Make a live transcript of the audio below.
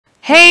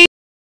Hey,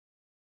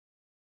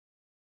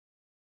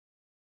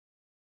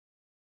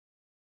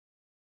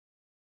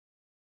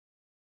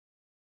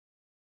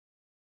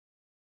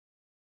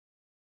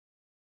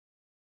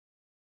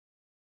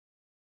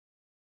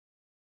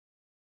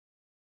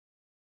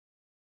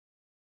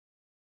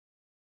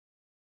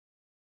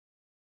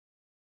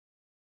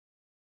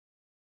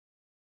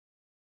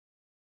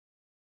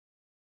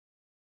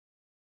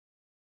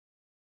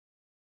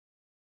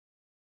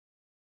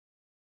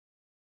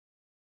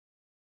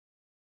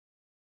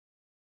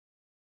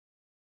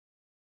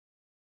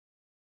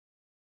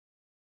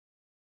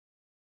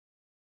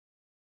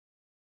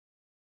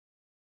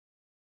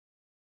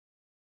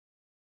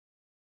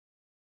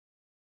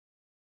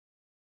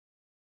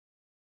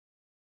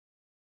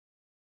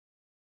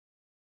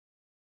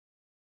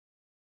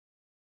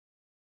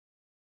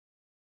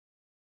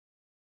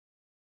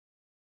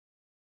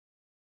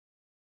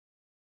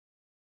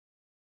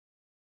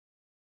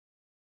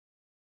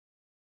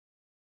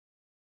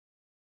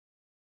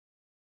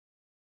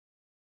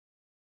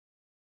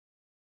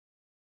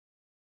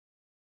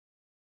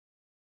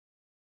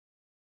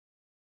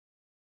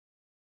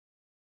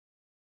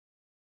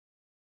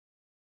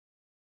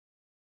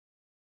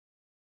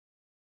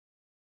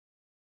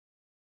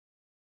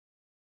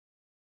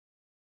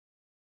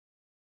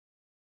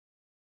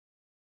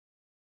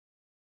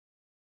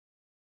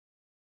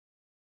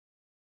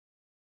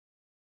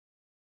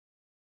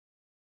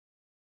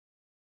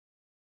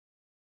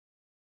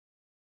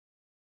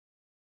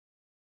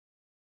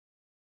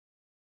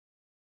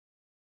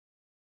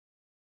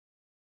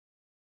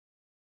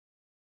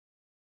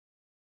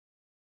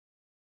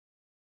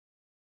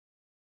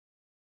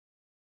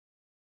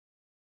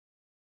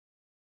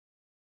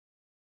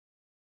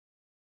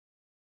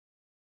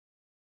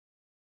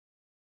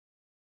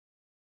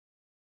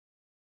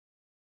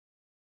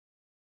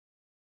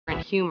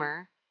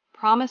 humor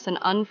promise an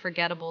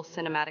unforgettable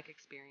cinematic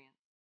experience.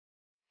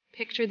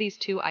 Picture these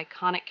two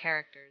iconic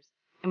characters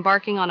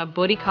embarking on a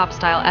buddy cop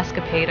style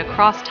escapade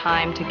across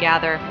time to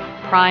gather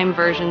prime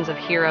versions of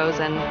heroes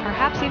and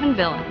perhaps even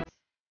villains.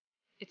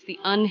 It's the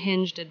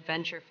unhinged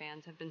adventure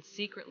fans have been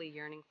secretly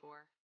yearning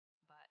for.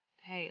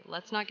 But hey,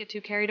 let's not get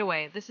too carried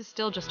away. This is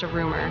still just a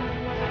rumor.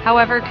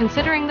 However,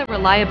 considering the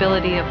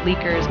reliability of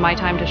leakers, My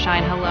Time to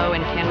Shine Hello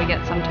and Can We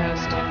Get Some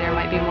Toast, there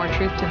might be more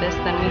truth to this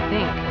than we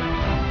think.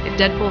 If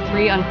Deadpool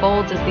 3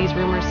 unfolds as these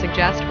rumors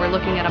suggest, we're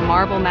looking at a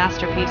Marvel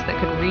masterpiece that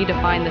could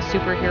redefine the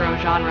superhero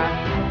genre.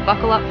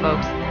 Buckle up,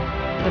 folks.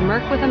 The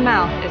Merc with a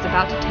Mouth is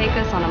about to take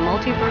us on a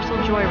multiversal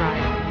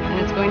joyride, and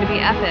it's going to be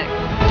epic.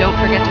 Don't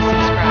forget to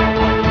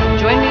subscribe.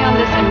 Join me on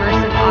this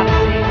immersive odyssey